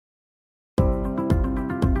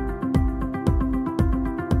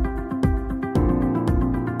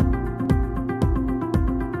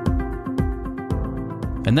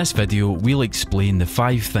In this video, we'll explain the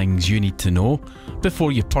 5 things you need to know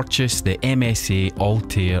before you purchase the MSA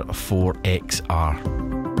Altair 4XR.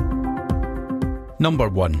 Number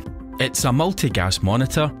 1. It's a multi-gas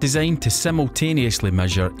monitor designed to simultaneously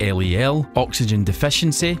measure LEL, oxygen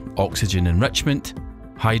deficiency, oxygen enrichment,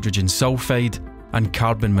 hydrogen sulphide, and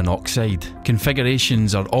carbon monoxide.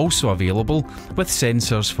 Configurations are also available with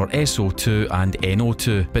sensors for SO2 and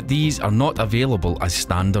NO2, but these are not available as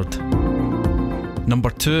standard.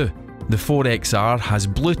 Number 2. The 4XR has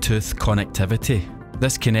Bluetooth connectivity.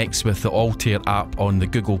 This connects with the Altair app on the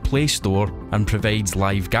Google Play Store and provides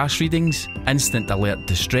live gas readings, instant-alert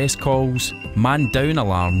distress calls, man-down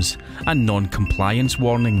alarms, and non-compliance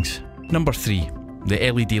warnings. Number 3.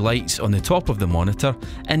 The LED lights on the top of the monitor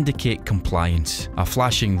indicate compliance. A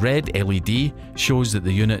flashing red LED shows that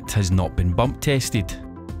the unit has not been bump tested.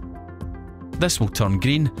 This will turn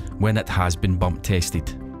green when it has been bump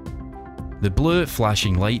tested. The blue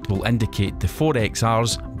flashing light will indicate the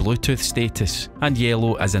 4XR's Bluetooth status, and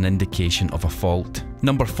yellow is an indication of a fault.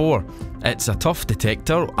 Number 4. It's a tough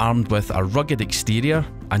detector armed with a rugged exterior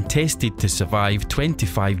and tested to survive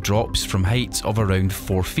 25 drops from heights of around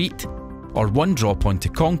 4 feet, or 1 drop onto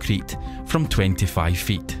concrete from 25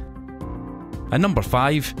 feet. And number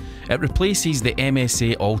 5. It replaces the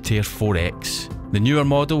MSA Altair 4X. The newer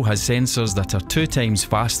model has sensors that are 2 times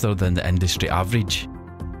faster than the industry average.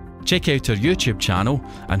 Check out our YouTube channel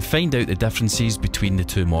and find out the differences between the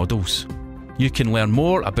 2 models. You can learn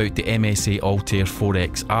more about the MSA Altair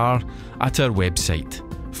 4XR at our website,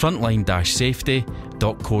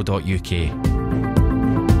 frontline-safety.co.uk.